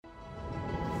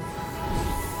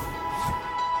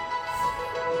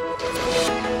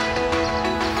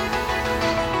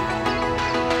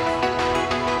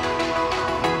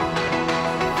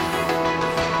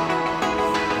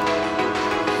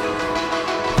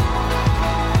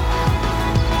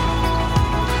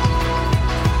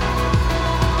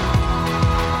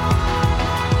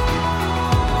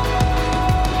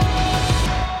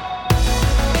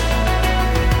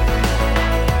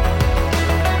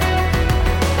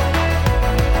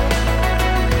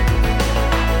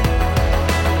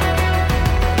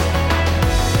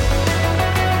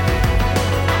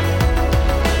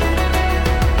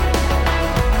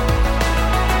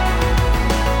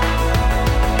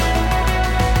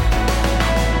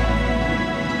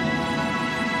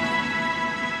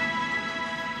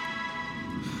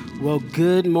Well,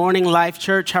 good morning, Life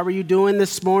Church. How are you doing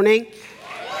this morning?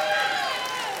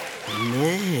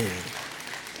 Man,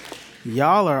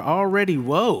 y'all are already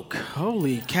woke.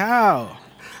 Holy cow.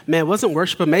 Man, wasn't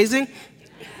worship amazing?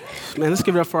 Man, let's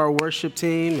give it up for our worship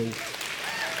team and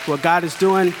what God is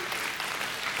doing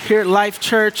here at Life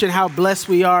Church and how blessed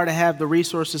we are to have the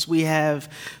resources we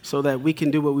have so that we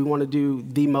can do what we want to do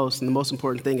the most. And the most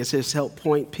important thing is just help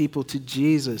point people to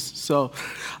Jesus. So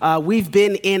we've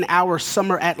been in our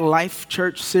Summer at Life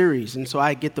Church series. And so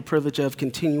I get the privilege of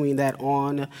continuing that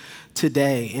on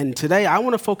today. And today I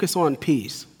want to focus on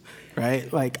peace,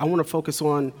 right? Like I want to focus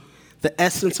on the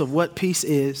essence of what peace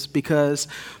is because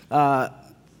I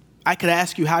could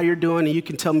ask you how you're doing and you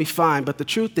can tell me fine. But the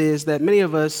truth is that many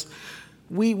of us,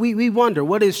 we wonder,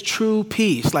 what is true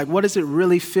peace? Like, what does it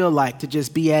really feel like to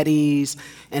just be at ease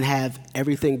and have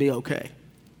everything be okay?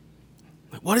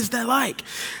 Like, what is that like?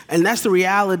 And that's the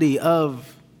reality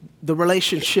of the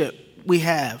relationship we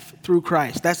have through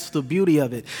Christ. That's the beauty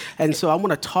of it. And so I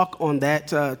want to talk on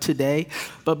that today.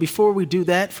 But before we do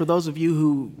that, for those of you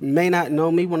who may not know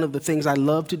me, one of the things I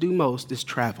love to do most is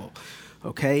travel.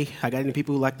 Okay, I got any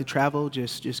people who like to travel?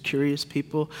 Just curious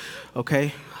people?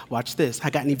 Okay, watch this.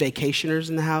 I got any vacationers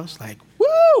in the house? Like,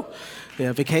 woo!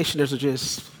 Yeah, vacationers are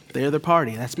just, they're the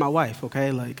party. That's my wife,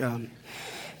 okay? Like,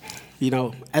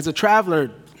 as a traveler,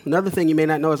 another thing you may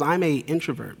not know is I'm an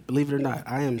introvert. Believe it or not,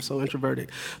 I am so introverted.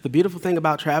 The beautiful thing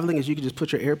about traveling is you can just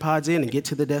put your AirPods in and get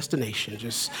to the destination.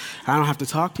 I don't have to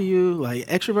talk to you. Like,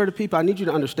 extroverted people, I need you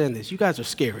to understand this. You guys are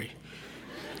scary.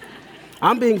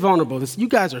 I'm being vulnerable. You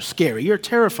guys are scary. You're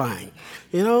terrifying.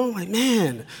 Like,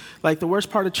 man, like the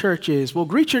worst part of church is, well,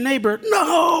 greet your neighbor.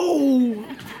 No.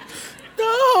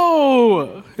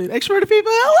 Extroverted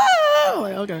people, hello.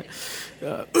 Like,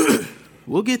 okay.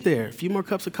 We'll get there. A few more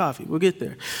cups of coffee. We'll get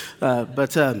there. All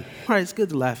right, it's good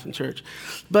to laugh in church.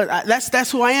 But that's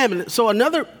who I am. And so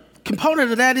another component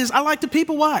of that is I like to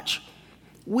people watch.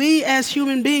 We as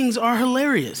human beings are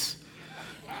hilarious.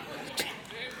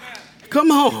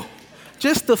 Come on.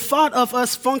 Just the thought of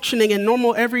us functioning in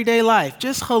normal everyday life,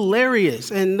 just hilarious.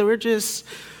 And we're just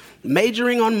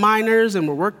majoring on minors and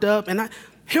we're worked up. And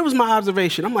here was my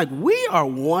observation. I'm like, we are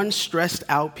one stressed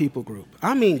out people group.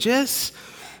 I mean, there's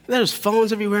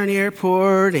phones everywhere in the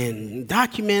airport and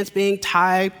documents being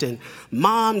typed and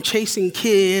mom chasing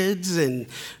kids and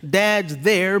dad's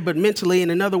there but mentally in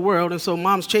another world. And so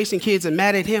mom's chasing kids and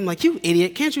mad at him like, you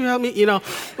idiot, can't you help me?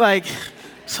 Like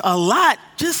a lot,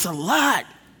 just a lot.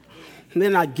 And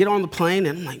then I get on the plane,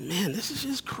 and I'm like, man, this is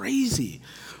just crazy.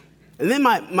 And then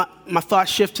my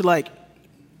thoughts shift to like,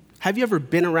 have you ever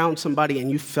been around somebody and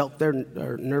you felt their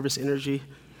nervous energy,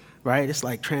 right? It's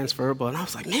like transferable. And I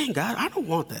was like, man, God, I don't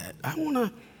want that. I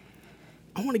want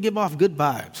to give off good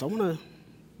vibes. I want to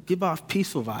give off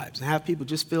peaceful vibes and have people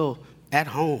just feel at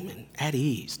home and at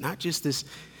ease, not just this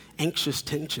anxious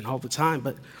tension all the time.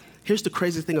 But here's the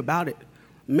crazy thing about it.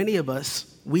 Many of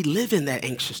us, we live in that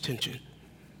anxious tension.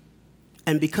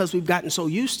 And because we've gotten so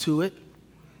used to it,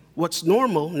 what's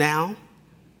normal now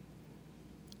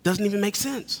doesn't even make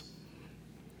sense.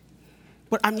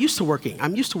 But I'm used to working.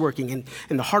 And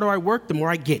the harder I work, the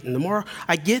more I get. And the more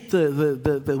I get,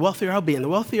 the wealthier I'll be. And the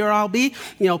wealthier I'll be,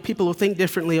 people will think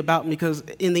differently about me because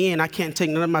in the end, I can't take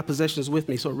none of my possessions with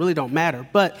me, so it really don't matter.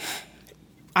 But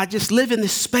I just live in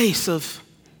this space of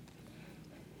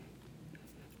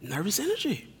nervous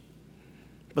energy.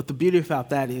 But the beauty about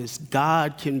that is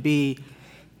God can be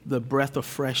the breath of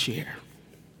fresh air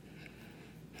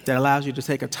that allows you to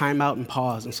take a time out and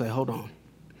pause and say, hold on.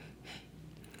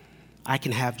 I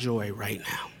can have joy right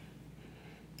now,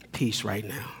 peace right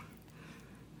now.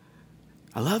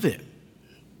 I love it.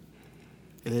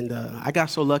 And I got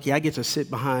so lucky, I get to sit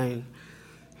behind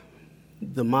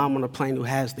the mom on the plane who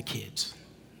has the kids.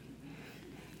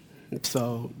 And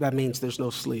so that means there's no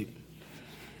sleep.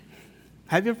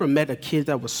 Have you ever met a kid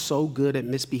that was so good at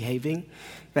misbehaving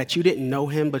that you didn't know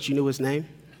him, but you knew his name?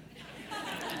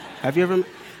 Have you ever?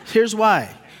 Here's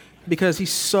why. Because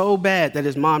he's so bad that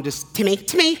his mom just, Timmy.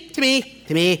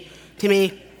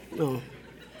 No.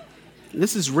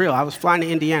 This is real. I was flying to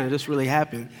Indiana. This really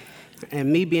happened.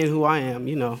 And me being who I am,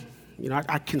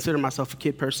 I consider myself a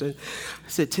kid person. I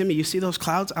said, Timmy, you see those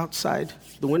clouds outside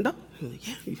the window? He's like,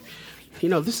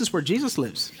 yeah. This is where Jesus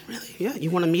lives. Really? Yeah.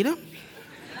 You want to meet him?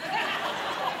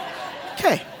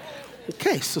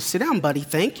 Okay, so sit down, buddy.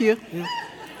 Thank you.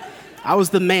 I was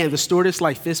the man. The stewardess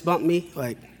fist bumped me.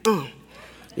 I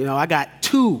got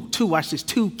two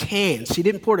cans. She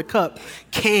didn't pour the cup,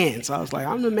 cans. I was like,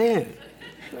 I'm the man.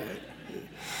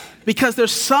 Because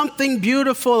there's something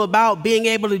beautiful about being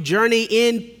able to journey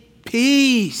in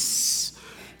peace.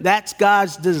 That's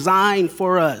God's design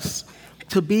for us.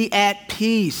 to be at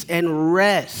peace and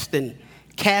rest and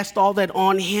cast all that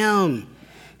on him.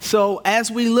 So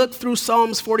as we look through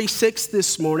Psalms 46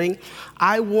 this morning,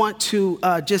 I want to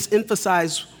just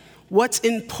emphasize what's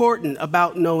important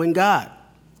about knowing God.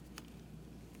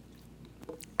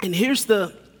 And here's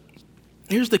the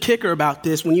kicker about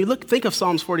this. When you think of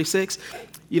Psalms 46,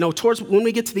 towards when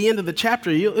we get to the end of the chapter,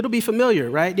 it'll be familiar,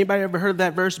 right? Anybody ever heard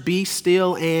that verse, be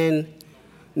still and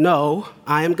know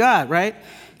I am God, right?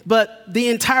 But the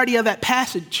entirety of that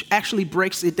passage actually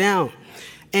breaks it down.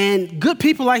 And good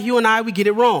people like you and I, we get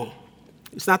it wrong.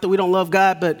 It's not that we don't love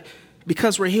God, but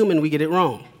because we're human, we get it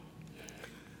wrong.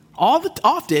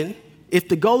 Often, if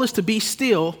the goal is to be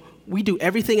still, we do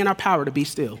everything in our power to be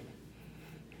still.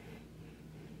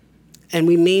 And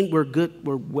we mean we're good,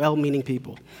 we're well-meaning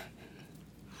people.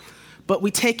 But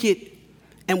we take it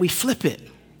and we flip it.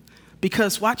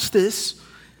 Because watch this,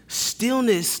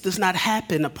 stillness does not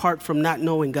happen apart from not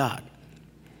knowing God.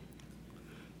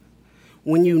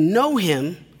 When you know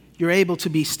him, you're able to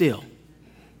be still.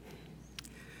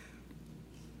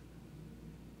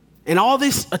 And all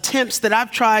these attempts that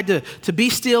I've tried to be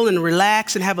still and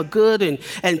relax and have a good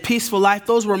and peaceful life,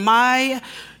 those were my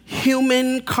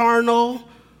human, carnal,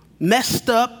 messed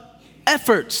up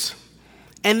efforts.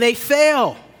 And they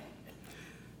fail.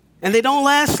 And they don't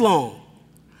last long.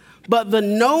 But the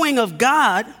knowing of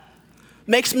God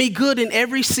makes me good in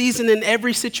every season, in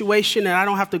every situation, and I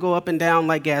don't have to go up and down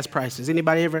like gas prices.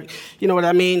 Anybody ever, you know what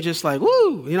I mean? Just like,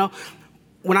 woo,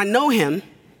 When I know him,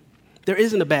 there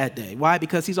isn't a bad day. Why?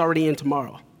 Because he's already in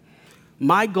tomorrow.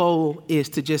 My goal is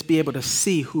to just be able to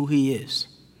see who he is.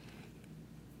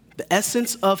 The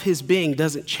essence of his being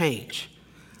doesn't change.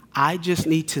 I just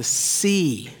need to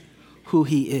see who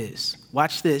he is.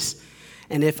 Watch this.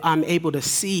 And if I'm able to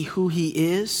see who he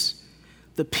is,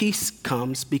 the peace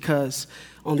comes, because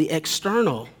on the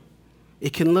external,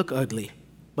 it can look ugly,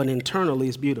 but internally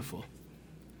it's beautiful.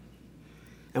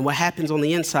 And what happens on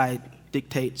the inside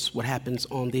dictates what happens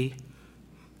on the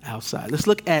outside. Let's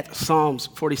look at Psalms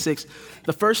 46.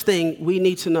 The first thing we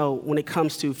need to know when it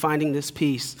comes to finding this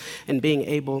peace and being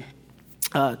able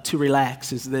to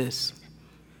relax is this: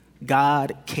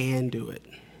 God can do it.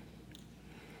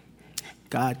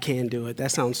 God can do it.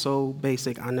 That sounds so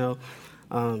basic, I know.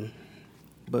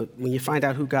 But when you find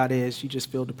out who God is, you just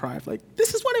feel deprived. Like,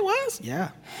 this is what it was?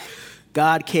 Yeah.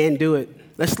 God can do it.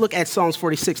 Let's look at Psalms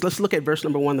 46. Let's look at verse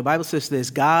number 1. The Bible says this: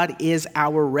 God is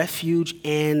our refuge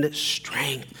and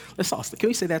strength. Can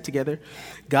we say that together?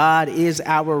 God is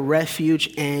our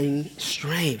refuge and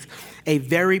strength, a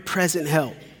very present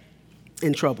help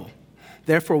in trouble.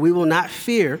 Therefore, we will not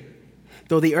fear,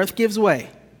 though the earth gives way,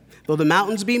 though the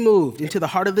mountains be moved into the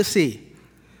heart of the sea,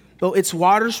 though its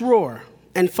waters roar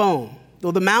and foam,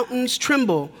 though the mountains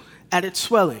tremble at its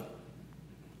swelling.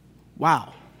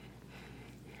 Wow.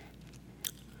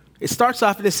 It starts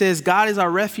off and it says, God is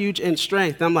our refuge and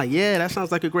strength. And I'm like, yeah, that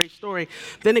sounds like a great story.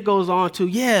 Then it goes on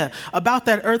to, about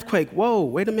that earthquake. Whoa,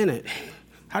 wait a minute.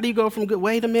 How do you go from good?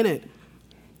 Wait a minute.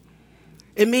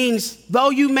 It means, though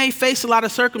you may face a lot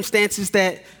of circumstances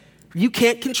that you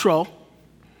can't control,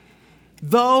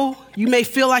 though you may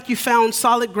feel like you found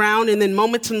solid ground, and then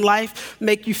moments in life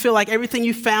make you feel like everything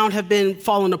you found have been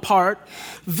falling apart,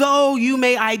 though you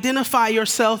may identify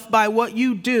yourself by what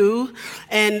you do,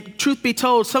 and truth be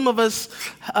told, some of us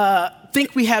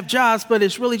think we have jobs, but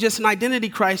it's really just an identity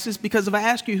crisis, because if I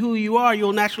ask you who you are,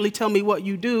 you'll naturally tell me what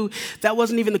you do. That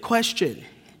wasn't even the question.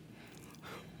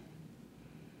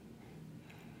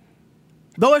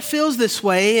 Though it feels this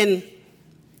way and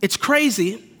it's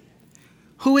crazy,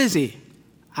 who is he?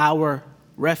 Our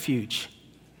refuge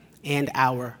and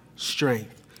our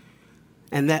strength.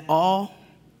 And that all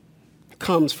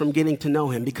comes from getting to know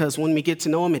him, because when we get to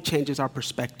know him, it changes our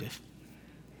perspective.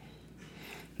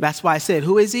 That's why I said,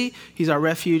 who is he? He's our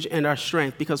refuge and our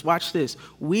strength, because watch this.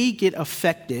 We get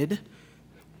affected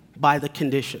by the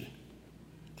condition,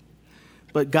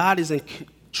 but God is in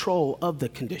control of the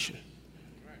condition.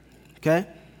 Okay?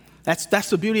 That's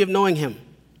the beauty of knowing him,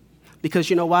 because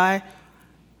you know why?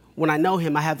 When I know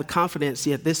him, I have the confidence,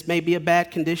 yet this may be a bad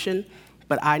condition,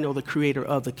 but I know the creator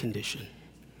of the condition.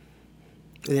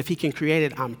 And if he can create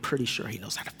it, I'm pretty sure he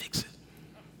knows how to fix it.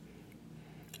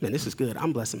 Man, this is good.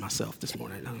 I'm blessing myself this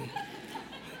morning.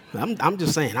 I'm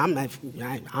just saying, I'm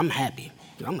happy.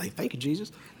 I'm like, thank you,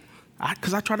 Jesus.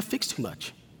 Because I try to fix too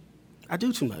much. I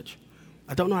do too much.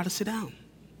 I don't know how to sit down.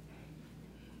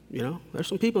 There's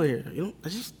some people here, I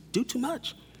just do too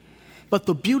much. But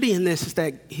the beauty in this is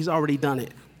that he's already done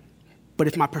it. But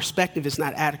if my perspective is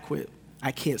not adequate,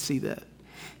 I can't see that.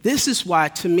 This is why,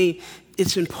 to me,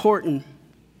 it's important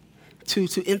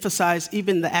to emphasize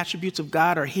even the attributes of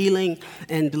God are healing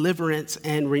and deliverance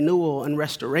and renewal and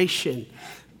restoration.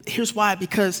 Here's why,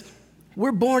 because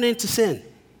we're born into sin,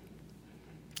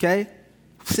 okay?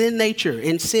 Sin nature.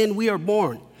 In sin, we are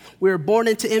born. We are born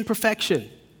into imperfection.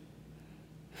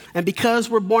 And because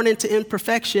we're born into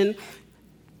imperfection,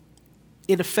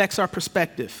 it affects our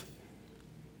perspective.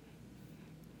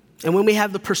 And when we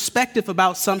have the perspective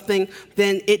about something,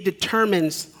 then it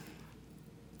determines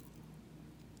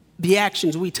the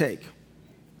actions we take.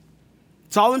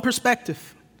 It's all in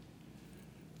perspective.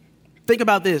 Think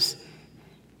about this.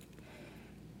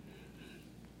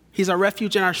 He's our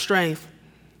refuge and our strength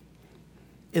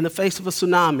in the face of a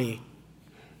tsunami,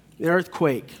 an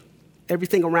earthquake,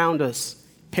 everything around us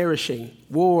perishing,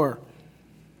 war.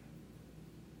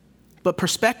 But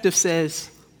perspective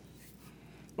says,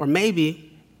 or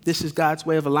maybe this is God's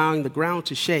way of allowing the ground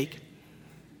to shake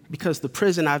because the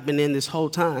prison I've been in this whole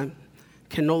time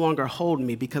can no longer hold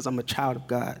me because I'm a child of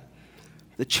God.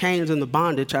 The chains and the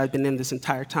bondage I've been in this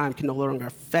entire time can no longer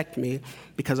affect me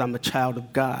because I'm a child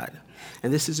of God.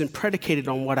 And this isn't predicated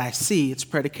on what I see, it's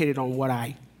predicated on what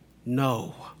I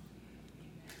know.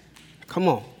 Come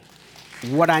on,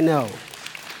 what I know.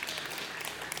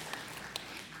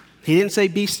 He didn't say,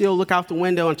 be still, look out the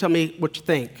window and tell me what you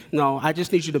think. No, I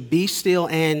just need you to be still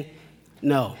and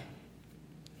know.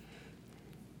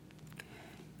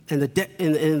 And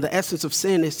the essence of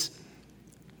sin is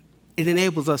it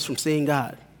enables us from seeing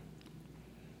God.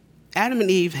 Adam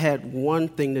and Eve had one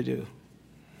thing to do.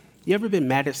 You ever been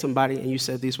mad at somebody and you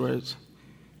said these words?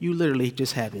 You literally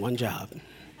just had one job,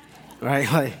 right?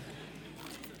 Like,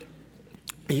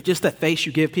 and just that face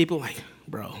you give people, like,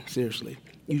 bro, seriously.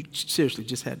 You seriously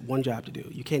just had one job to do.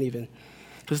 You can't even,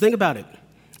 because think about it.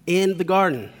 In the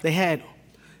garden, they had,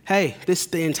 hey,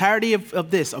 the entirety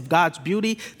of God's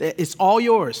beauty, it's all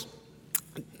yours.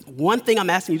 One thing I'm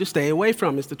asking you to stay away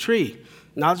from is the tree,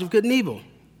 knowledge of good and evil.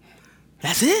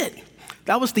 That's it.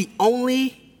 That was the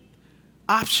only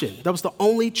option. That was the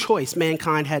only choice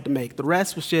mankind had to make. The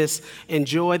rest was just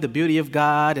enjoy the beauty of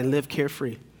God and live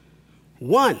carefree.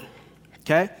 One,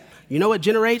 okay? You know what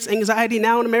generates anxiety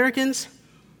now in Americans?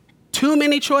 Too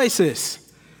many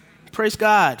choices. Praise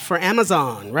God for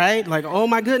Amazon, right? Like, oh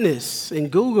my goodness, and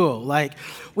Google. Like,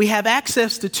 we have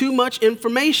access to too much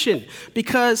information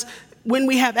because when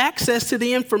we have access to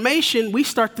the information, we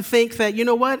start to think that, you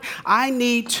know what, I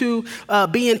need to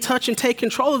be in touch and take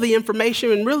control of the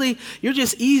information. And really, you're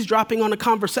just eavesdropping on a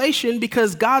conversation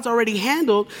because God's already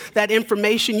handled that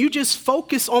information. You just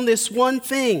focus on this one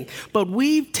thing. But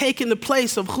we've taken the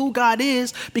place of who God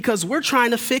is because we're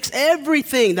trying to fix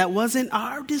everything that wasn't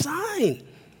our design.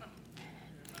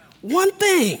 One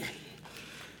thing.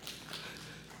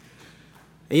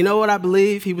 And you know what I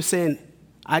believe? He was saying,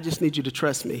 I just need you to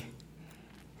trust me.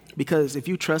 Because if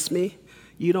you trust me,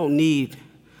 you don't need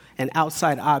an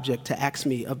outside object to ask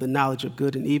me of the knowledge of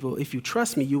good and evil. If you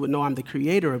trust me, you would know I'm the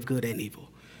creator of good and evil.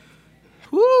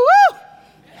 Woo-woo!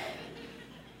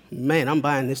 Man, I'm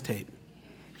buying this tape.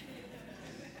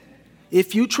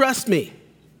 If you trust me,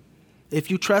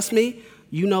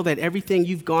 you know that everything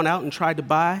you've gone out and tried to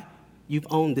buy, you've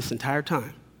owned this entire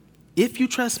time. If you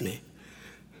trust me.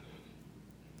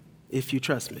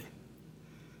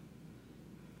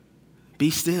 Be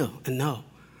still and know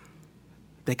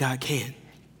that God can.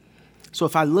 So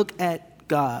if I look at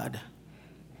God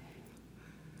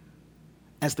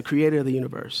as the creator of the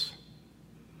universe,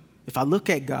 if I look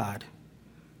at God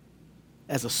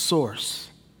as a source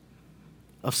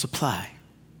of supply,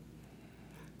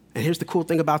 and here's the cool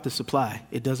thing about the supply,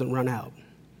 it doesn't run out.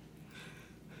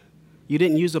 You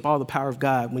didn't use up all the power of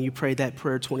God when you prayed that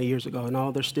prayer 20 years ago.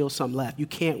 No, there's still some left. You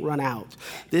can't run out.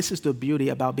 This is the beauty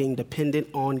about being dependent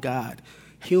on God.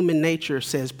 Human nature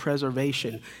says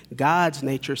preservation. God's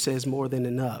nature says more than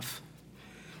enough.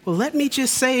 Well, let me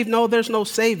just save. No, there's no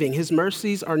saving. His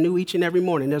mercies are new each and every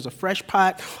morning. There's a fresh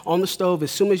pot on the stove as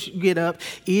soon as you get up.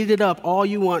 Eat it up all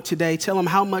you want today. Tell him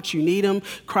how much you need him.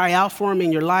 Cry out for him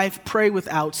in your life. Pray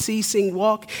without ceasing.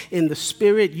 Walk in the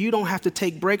Spirit. You don't have to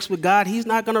take breaks with God. He's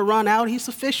not going to run out. He's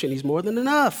sufficient. He's more than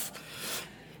enough.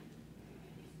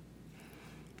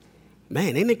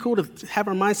 Man, ain't it cool to have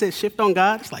our mindset shift on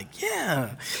God? It's like,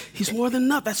 yeah, he's more than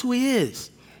enough. That's who he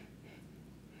is.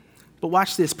 But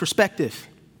watch this, perspective.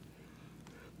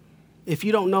 If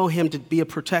you don't know him to be a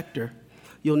protector,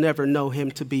 you'll never know him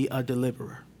to be a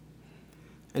deliverer.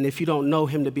 And if you don't know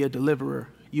him to be a deliverer,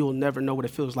 you'll never know what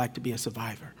it feels like to be a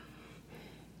survivor.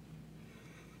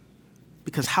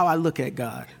 Because how I look at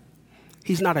God,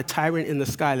 he's not a tyrant in the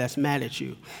sky that's mad at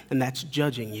you and that's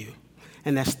judging you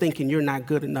and that's thinking you're not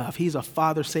good enough. He's a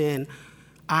father saying,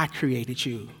 I created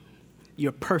you.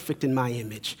 You're perfect in my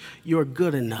image. You're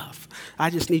good enough. I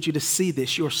just need you to see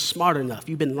this. You're smart enough.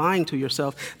 You've been lying to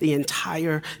yourself the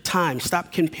entire time.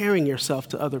 Stop comparing yourself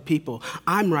to other people.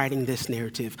 I'm writing this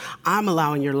narrative. I'm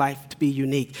allowing your life to be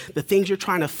unique. The things you're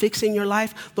trying to fix in your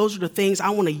life, those are the things I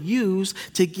want to use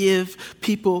to give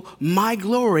people my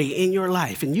glory in your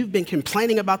life. And you've been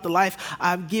complaining about the life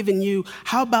I've given you.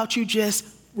 How about you just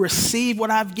receive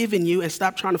what I've given you and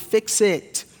stop trying to fix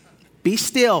it? Be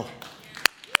still.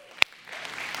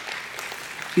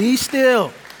 Be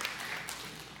still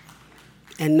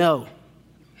and know.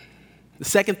 The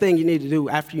second thing you need to do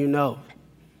after you know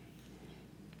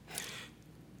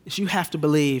is you have to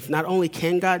believe not only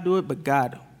can God do it, but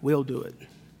God will do it.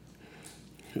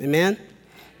 Amen?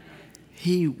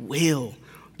 He will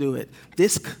do it.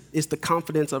 This is the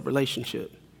confidence of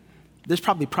relationship. There's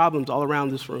probably problems all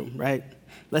around this room, right?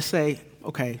 Let's say,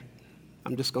 okay,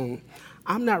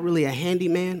 I'm not really a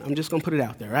handyman. I'm just going to put it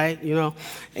out there, right? You know?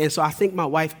 And so I think my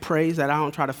wife prays that I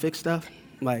don't try to fix stuff.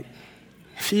 Like,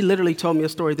 she literally told me a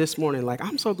story this morning. Like,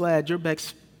 I'm so glad your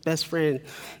best friend,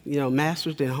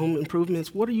 masters in home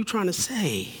improvements. What are you trying to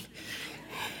say?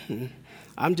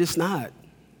 I'm just not.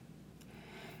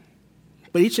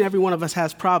 But each and every one of us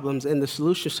has problems, and the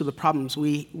solutions to the problems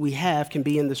we have can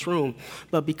be in this room.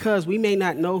 But because we may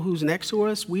not know who's next to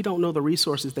us, we don't know the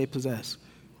resources they possess.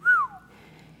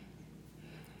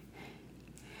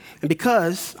 And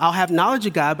because I'll have knowledge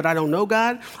of God, but I don't know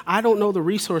God, I don't know the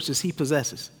resources he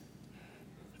possesses.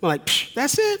 I'm like,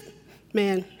 that's it?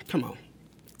 Man, come on.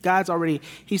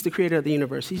 He's the creator of the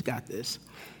universe. He's got this.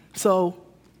 So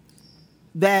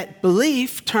that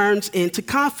belief turns into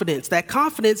confidence. That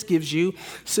confidence gives you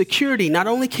security. Not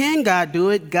only can God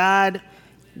do it, God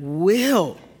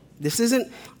will. This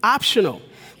isn't optional.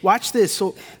 Watch this.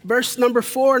 So verse number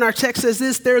 4 in our text says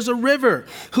this: there's a river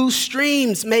whose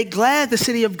streams make glad the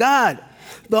city of God,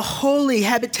 the holy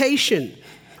habitation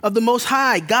of the Most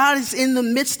High. God is in the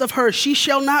midst of her. She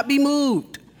shall not be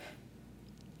moved.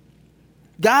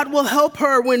 God will help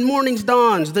her when morning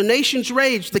dawns. The nations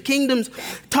rage, the kingdoms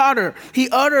totter. He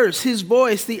utters his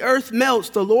voice, the earth melts.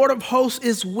 The Lord of hosts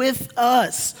is with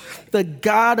us. The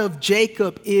God of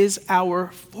Jacob is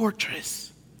our fortress.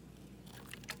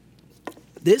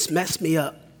 This messed me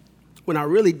up when I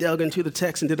really dug into the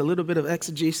text and did a little bit of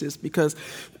exegesis, because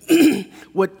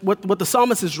what the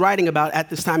psalmist is writing about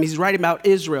at this time, he's writing about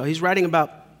Israel. He's writing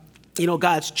about,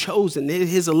 God's chosen,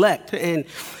 his elect.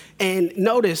 And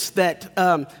notice that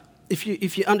if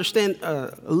you understand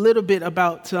a little bit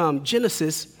about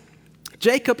Genesis,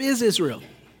 Jacob is Israel.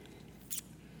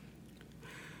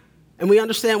 And we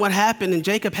understand what happened, and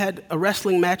Jacob had a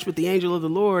wrestling match with the angel of the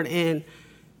Lord, and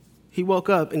he woke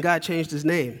up and God changed his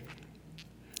name.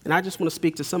 And I just want to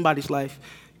speak to somebody's life.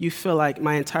 You feel like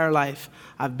my entire life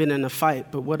I've been in a fight,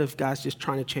 but what if God's just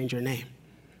trying to change your name?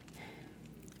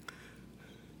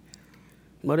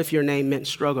 What if your name meant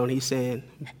struggle and he's saying,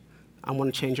 I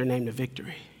want to change your name to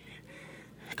victory?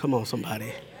 Come on,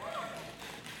 somebody.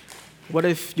 What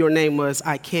if your name was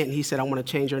I can't and he said, I want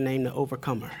to change your name to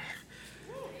overcomer?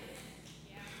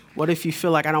 What if you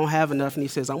feel like I don't have enough and he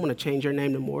says, I want to change your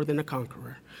name to more than a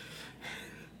conqueror?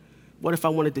 What if I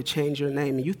wanted to change your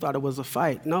name and you thought it was a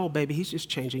fight? No, baby, he's just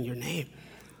changing your name.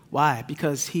 Why?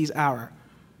 Because he's our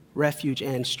refuge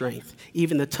and strength.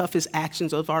 Even the toughest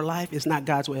actions of our life is not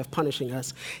God's way of punishing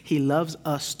us. He loves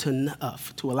us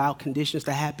enough to allow conditions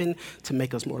to happen to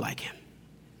make us more like him.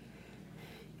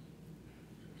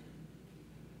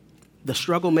 The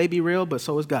struggle may be real, but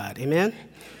so is God. Amen?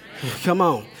 Come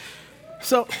on.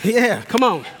 So, come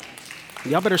on.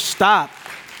 Y'all better stop.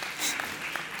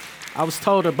 I was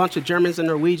told a bunch of Germans and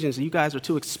Norwegians, you guys are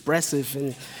too expressive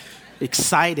and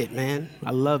excited, man.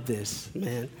 I love this,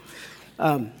 man.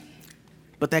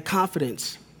 But that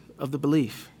confidence of the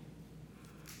belief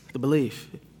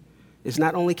is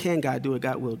not only can God do it,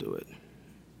 God will do it.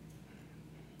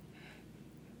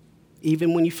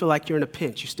 Even when you feel like you're in a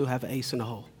pinch, you still have an ace in the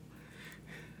hole.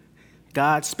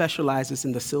 God specializes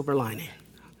in the silver lining.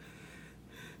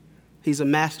 He's a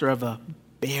master of a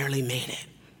barely made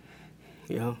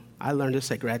it. I learned this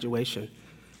at graduation.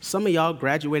 Some of y'all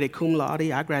graduated cum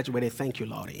laude. I graduated thank you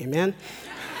laude. Amen?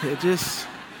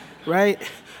 Right?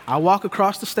 I walk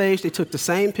across the stage. They took the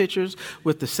same pictures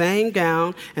with the same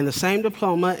gown and the same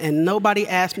diploma, and nobody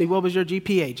asked me, what was your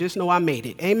GPA? Just know I made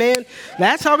it. Amen?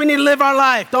 That's how we need to live our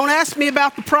life. Don't ask me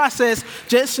about the process.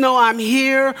 Just know I'm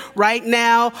here right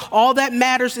now. All that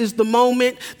matters is the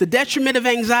moment. The detriment of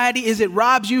anxiety is it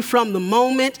robs you from the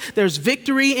moment. There's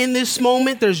victory in this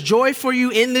moment. There's joy for you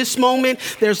in this moment.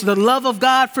 There's the love of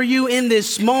God for you in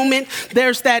this moment.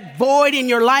 There's that void in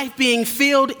your life being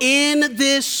filled in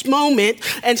this moment.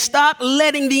 And stop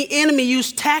letting the enemy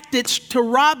use tactics to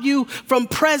rob you from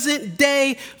present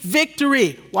day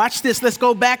victory. Watch this. Let's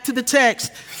go back to the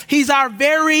text. He's our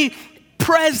very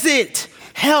present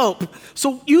help.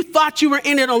 So you thought you were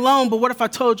in it alone, but what if I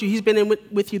told you he's been in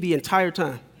with you the entire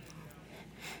time?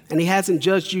 And he hasn't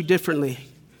judged you differently.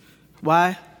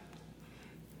 Why?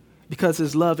 Because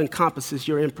his love encompasses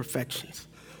your imperfections.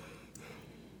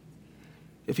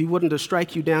 If he wouldn't have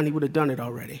struck you down, he would have done it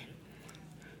already.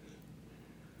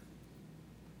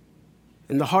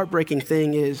 And the heartbreaking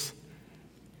thing is,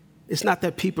 it's not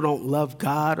that people don't love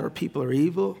God or people are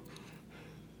evil.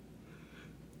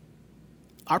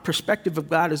 Our perspective of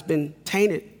God has been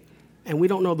tainted, and we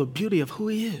don't know the beauty of who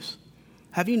he is.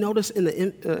 Have you noticed in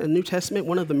the New Testament,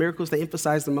 one of the miracles they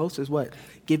emphasize the most is what?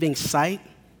 Giving sight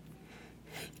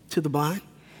to the blind.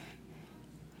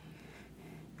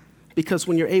 Because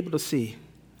when you're able to see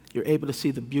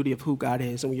the beauty of who God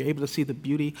is. And when you're able to see the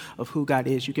beauty of who God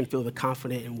is, you can feel the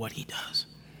confidence in what he does.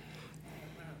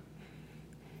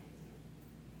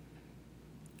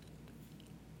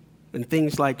 And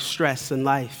things like stress in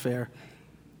life are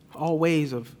all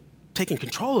ways of taking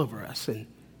control over us and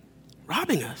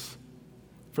robbing us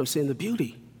from seeing the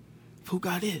beauty of who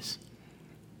God is.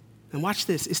 And watch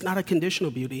this. It's not a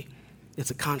conditional beauty. It's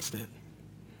a constant.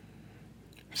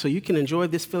 So you can enjoy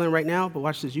this feeling right now, but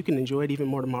watch this. You can enjoy it even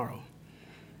more tomorrow.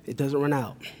 It doesn't run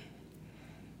out.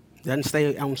 It doesn't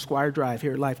stay on Squire Drive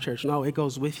here at Life Church. No, it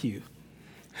goes with you.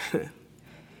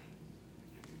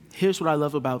 Here's what I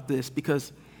love about this,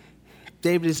 because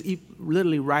David is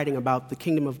literally writing about the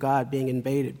kingdom of God being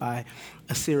invaded by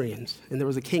Assyrians. And there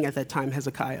was a king at that time,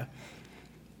 Hezekiah.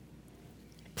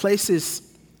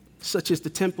 Places such as the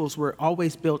temples were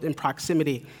always built in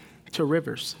proximity to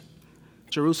rivers.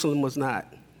 Jerusalem was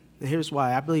not. And here's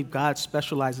why. I believe God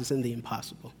specializes in the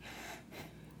impossible,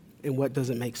 in what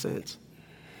doesn't make sense.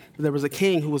 There was a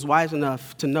king who was wise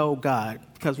enough to know God,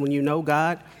 because when you know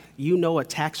God, you know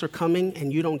attacks are coming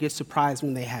and you don't get surprised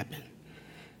when they happen.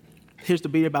 Here's the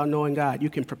beauty about knowing God. You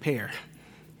can prepare.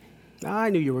 I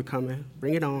knew you were coming.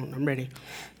 Bring it on. I'm ready.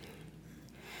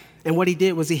 And what he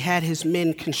did was he had his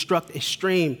men construct a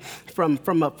stream from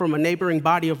a neighboring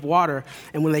body of water.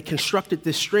 And when they constructed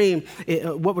this stream,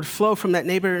 what would flow from that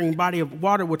neighboring body of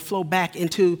water would flow back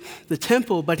into the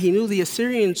temple. But he knew the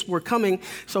Assyrians were coming,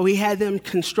 so he had them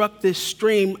construct this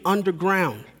stream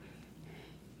underground.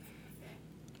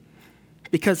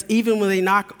 Because even when they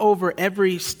knock over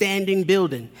every standing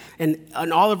building and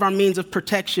all of our means of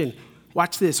protection,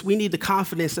 watch this, we need the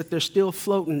confidence that there's still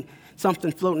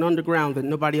something floating underground that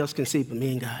nobody else can see but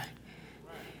me and God.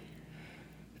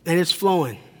 And it's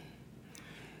flowing.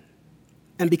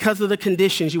 And because of the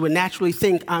conditions, you would naturally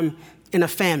think I'm in a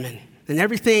famine and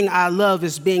everything I love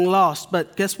is being lost.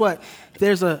 But guess what?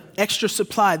 There's an extra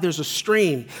supply. There's a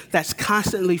stream that's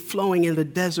constantly flowing in the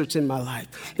deserts in my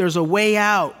life. There's a way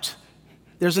out.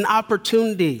 There's an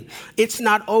opportunity. It's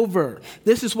not over.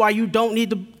 This is why you don't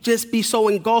need to just be so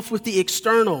engulfed with the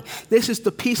external. This is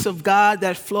the peace of God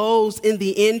that flows in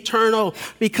the internal,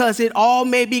 because it all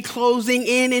may be closing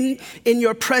in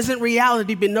your present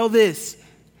reality. But know this,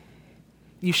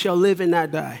 you shall live and not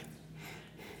die.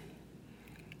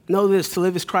 Know this, to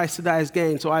live is Christ, to die is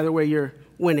gain. So either way, you're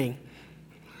winning.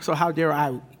 So how dare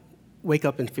I wake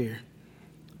up in fear,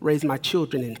 raise my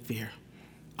children in fear,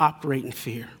 operate in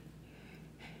fear?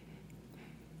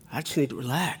 I just need to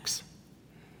relax.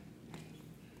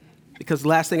 Because the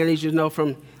last thing I need you to know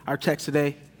from our text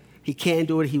today, he can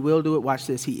do it, he will do it. Watch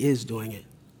this, he is doing it.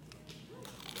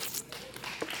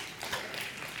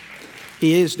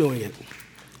 He is doing it.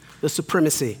 The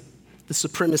supremacy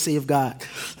of God.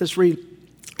 Let's read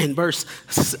in verse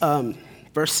 7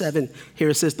 here.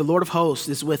 It says, the Lord of hosts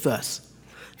is with us.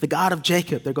 The God of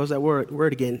Jacob, there goes that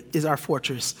word again, is our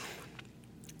fortress.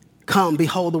 Come,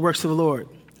 behold the works of the Lord,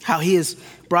 how he has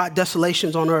brought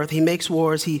desolations on earth. He makes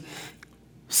wars. He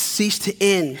ceased to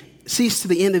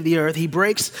the end of the earth. He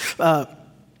breaks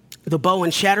the bow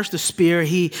and shatters the spear.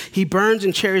 He burns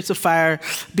in chariots of fire.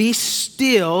 Be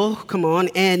still, come on,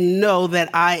 and know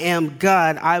that I am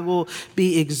God. I will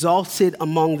be exalted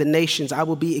among the nations. I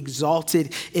will be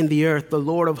exalted in the earth. The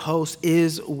Lord of hosts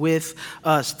is with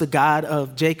us. The God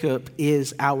of Jacob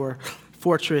is our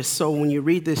fortress. So when you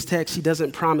read this text, he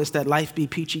doesn't promise that life be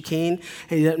peachy keen,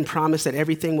 and he doesn't promise that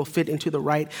everything will fit into the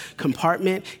right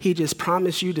compartment. He just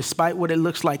promised you, despite what it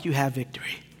looks like, you have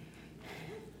victory.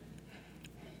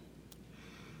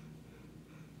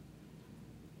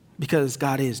 Because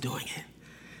God is doing it.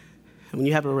 And when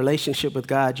you have a relationship with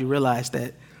God, you realize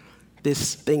that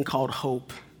this thing called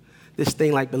hope, this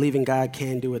thing like believing God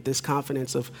can do it, this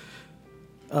confidence of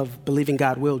believing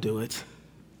God will do it,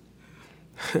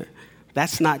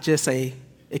 That's not just a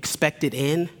expected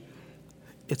end,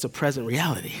 it's a present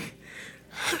reality.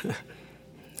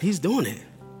 He's doing it.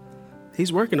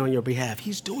 He's working on your behalf.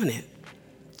 He's doing it.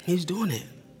 He's doing it.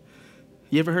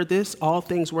 You ever heard this? All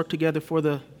things work together for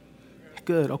the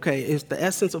good. Okay, is the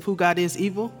essence of who God is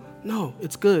evil? No,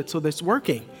 it's good. So that's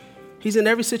working. He's in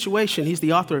every situation. He's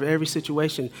the author of every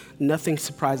situation. Nothing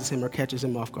surprises him or catches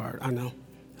him off guard. I know.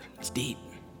 It's deep.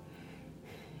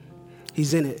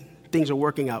 He's in it. Things are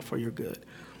working out for your good.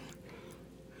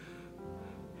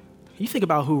 You think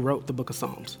about who wrote the book of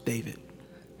Psalms, David.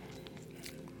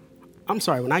 I'm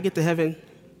sorry, when I get to heaven,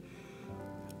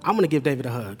 I'm going to give David a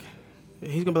hug.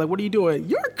 He's going to be like, what are you doing?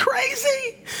 You're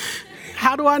crazy.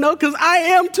 How do I know? Because I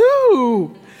am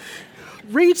too.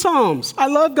 Read Psalms. I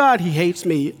love God. He hates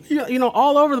me. You know,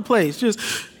 all over the place. Just,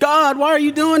 God, why are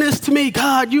you doing this to me?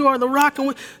 God, you are the rock.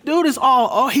 Dude is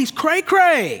he's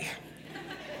cray-cray.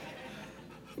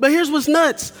 But here's what's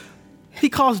nuts. He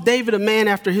calls David a man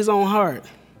after his own heart.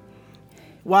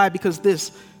 Why?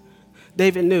 Because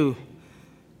David knew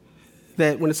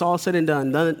that when it's all said and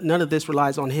done, none of this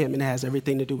relies on him and it has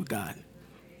everything to do with God.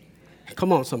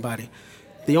 Come on, somebody.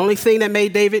 The only thing that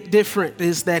made David different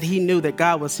is that he knew that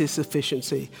God was his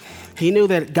sufficiency. He knew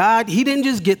that God, he didn't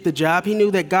just get the job. He knew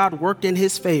that God worked in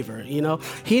his favor, you know.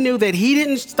 He knew that he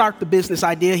didn't start the business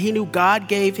idea. He knew God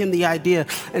gave him the idea.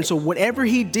 And so whatever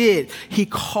he did, he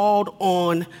called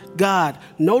on God.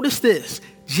 Notice this.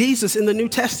 Jesus in the New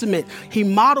Testament, he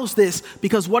models this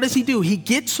because what does he do? He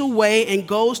gets away and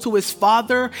goes to his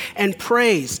Father and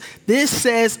prays. This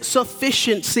says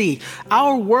sufficiency.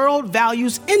 Our world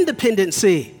values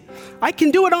independency. I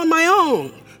can do it on my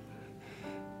own.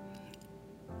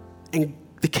 And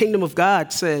the kingdom of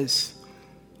God says,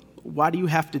 why do you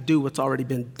have to do what's already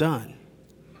been done?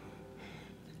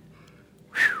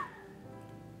 Whew.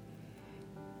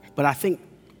 But I think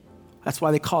that's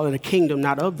why they call it a kingdom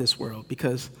not of this world,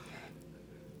 because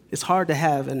it's hard to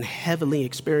have a heavenly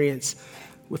experience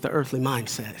with the earthly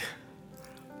mindset. And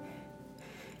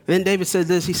then David said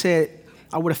this, he said,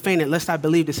 I would have fainted lest I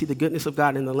believed to see the goodness of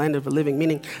God in the land of the living,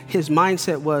 meaning his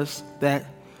mindset was that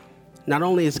not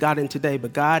only is God in today,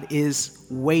 but God is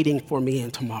waiting for me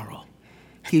in tomorrow.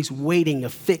 He's waiting to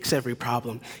fix every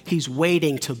problem. He's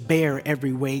waiting to bear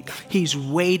every weight. He's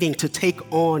waiting to take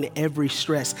on every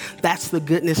stress. That's the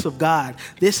goodness of God.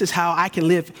 This is how I can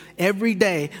live every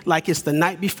day like it's the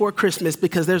night before Christmas,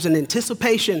 because there's an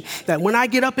anticipation that when I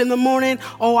get up in the morning,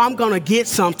 I'm going to get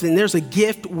something. There's a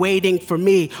gift waiting for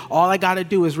me. All I got to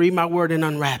do is read my word and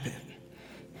unwrap it.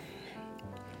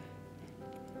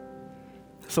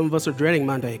 Some of us are dreading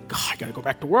Monday. God, I got to go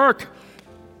back to work.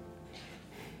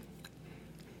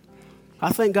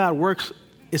 I think God works,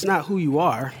 it's not who you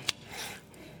are,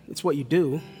 it's what you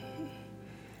do.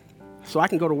 So I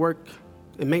can go to work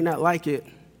and may not like it,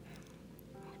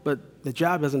 but the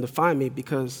job doesn't define me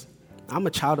because I'm a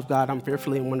child of God. I'm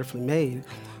fearfully and wonderfully made.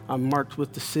 I'm marked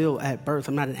with the seal at birth.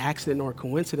 I'm not an accident or a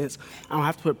coincidence. I don't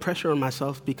have to put pressure on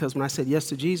myself because when I said yes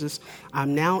to Jesus,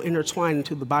 I'm now intertwined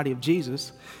into the body of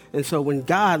Jesus. And so when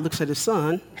God looks at his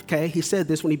son, okay, he said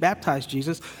this when he baptized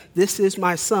Jesus, this is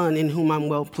my son in whom I'm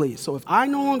well pleased. So if I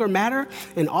no longer matter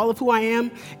and all of who I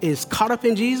am is caught up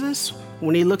in Jesus,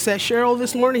 when he looks at Cheryl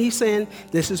this morning, he's saying,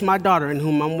 this is my daughter in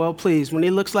whom I'm well pleased. When he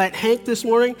looks at Hank this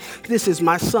morning, this is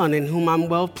my son in whom I'm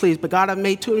well pleased. But God, I've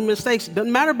made too many mistakes. It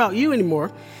doesn't matter about you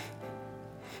anymore.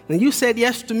 When you said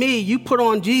yes to me, you put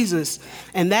on Jesus,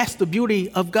 and that's the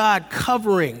beauty of God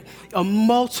covering a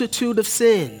multitude of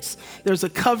sins. There's a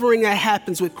covering that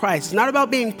happens with Christ. It's not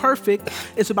about being perfect.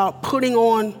 It's about putting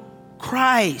on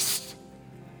Christ.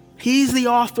 He's the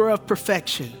author of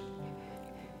perfection.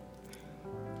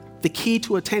 The key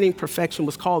to attaining perfection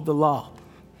was called the law,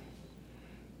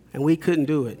 and we couldn't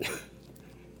do it.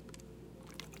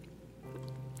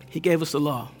 He gave us the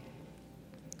law.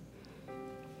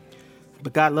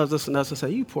 But God loves us enough to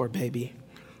say, you poor baby,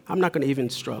 I'm not going to even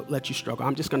let you struggle.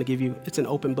 I'm just going to give you, it's an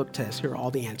open book test. Here are all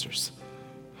the answers.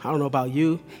 I don't know about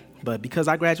you, but because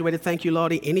I graduated, thank you,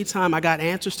 Lordy, anytime I got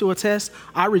answers to a test,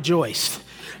 I rejoiced.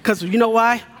 Because you know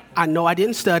why? I know I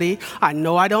didn't study. I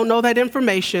know I don't know that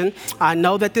information. I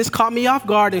know that this caught me off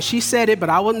guard, and she said it, but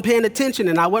I wasn't paying attention,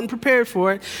 and I wasn't prepared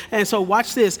for it. And so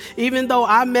watch this. Even though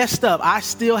I messed up, I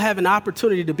still have an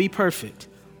opportunity to be perfect.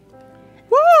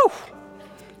 Woo!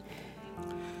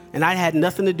 And I had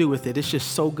nothing to do with it. It's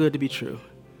just so good to be true.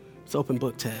 It's open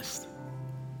book test.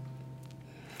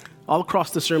 All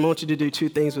across the sermon, I want you to do two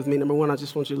things with me. Number one, I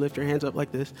just want you to lift your hands up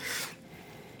like this.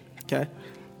 Okay?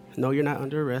 No, you're not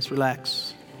under arrest.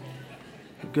 Relax.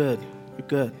 You're good. You're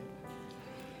good.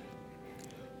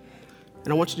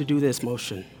 And I want you to do this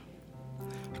motion,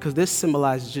 because this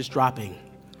symbolizes just dropping.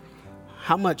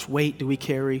 How much weight do we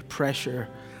carry? Pressure,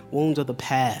 wounds of the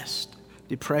past,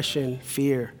 depression,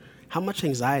 fear. How much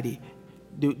anxiety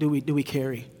do we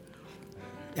carry?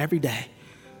 Every day.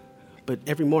 But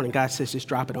every morning, God says, just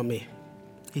drop it on me.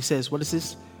 He says, what is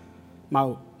this?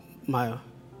 My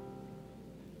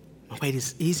weight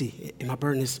is easy and my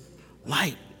burden is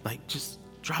light. Like, just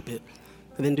drop it.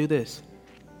 And then do this.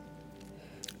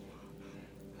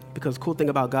 Because the cool thing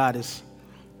about God is,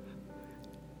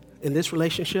 in this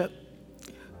relationship,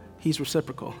 he's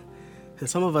reciprocal. And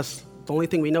some of us, the only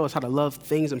thing we know is how to love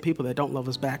things and people that don't love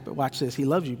us back. But watch this, he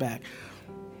loves you back.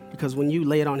 Because when you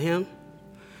lay it on him,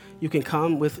 you can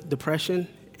come with depression,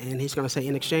 and he's going to say,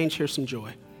 in exchange, here's some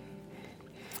joy.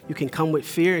 You can come with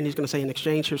fear, and he's going to say, in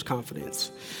exchange, here's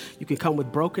confidence. You can come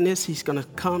with brokenness. He's going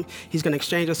to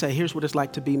exchange and say, here's what it's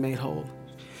like to be made whole.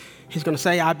 He's going to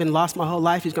say, I've been lost my whole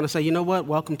life. He's going to say, you know what?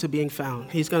 Welcome to being found.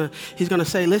 He's going to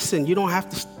say, listen, you don't have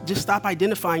to just stop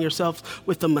identifying yourself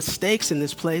with the mistakes in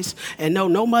this place. And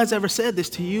no one's ever said this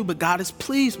to you, but God is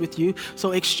pleased with you.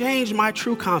 So exchange my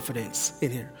true confidence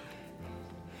in here.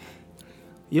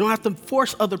 You don't have to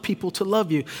force other people to love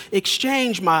you.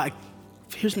 Exchange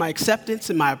here's my acceptance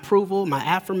and my approval, my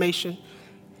affirmation.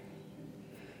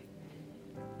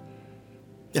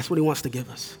 That's what he wants to give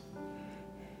us.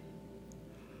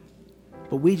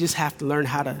 But we just have to learn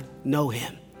how to know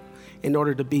him in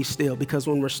order to be still. Because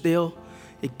when we're still,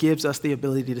 it gives us the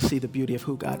ability to see the beauty of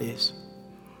who God is.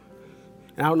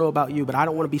 And I don't know about you, but I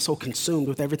don't want to be so consumed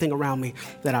with everything around me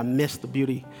that I miss the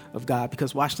beauty of God.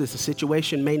 Because watch this, the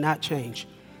situation may not change,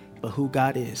 but who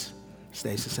God is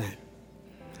stays the same.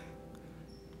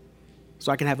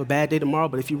 So I can have a bad day tomorrow,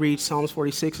 but if you read Psalms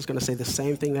 46, it's going to say the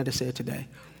same thing that it said today.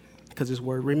 Because his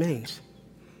word remains.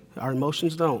 Our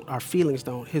emotions don't. Our feelings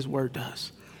don't. His word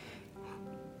does.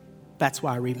 That's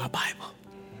why I read my Bible.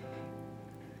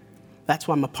 That's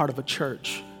why I'm a part of a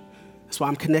church. That's why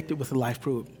I'm connected with the Life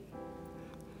Group.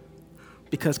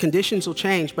 Because conditions will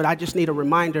change, but I just need a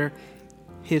reminder,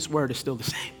 his word is still the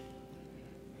same.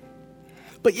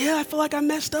 But yeah, I feel like I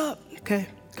messed up. Okay,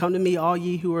 come to me, all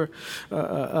ye who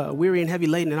are weary and heavy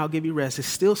laden, and I'll give you rest. It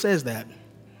still says that.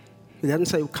 It doesn't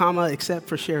say comma, except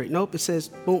for Sherry. Nope, it says,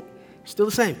 boom. Still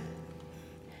the same.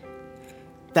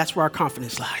 That's where our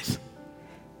confidence lies.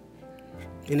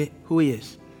 In it, who he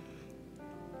is.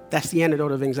 That's the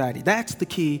antidote of anxiety. That's the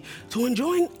key to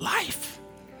enjoying life.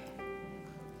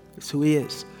 It's who he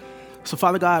is. So,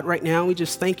 Father God, right now, we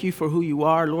just thank you for who you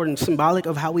are, Lord, and symbolic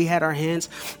of how we had our hands.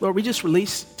 Lord, we just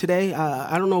released today,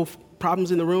 I don't know if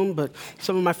problems in the room, but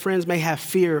some of my friends may have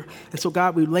fear. And so,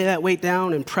 God, we lay that weight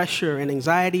down and pressure and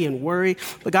anxiety and worry.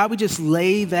 But, God, we just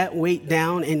lay that weight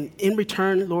down. And in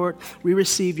return, Lord, we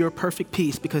receive your perfect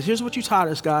peace. Because here's what you taught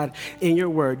us, God, in your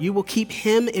word. You will keep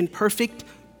him in perfect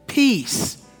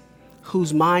peace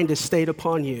whose mind is stayed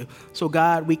upon you. So,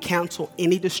 God, we cancel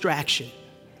any distraction.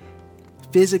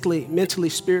 Physically, mentally,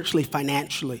 spiritually,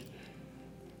 financially.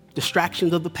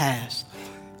 Distractions of the past.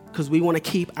 Because we want to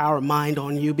keep our mind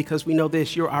on you, because we know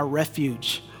this, you're our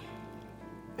refuge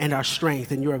and our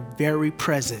strength, and you're a very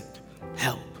present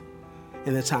help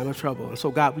in the time of trouble. And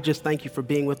so, God, we just thank you for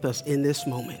being with us in this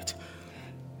moment.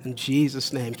 In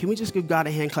Jesus' name. Can we just give God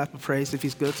a hand clap of praise if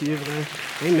he's good to you?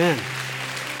 Amen.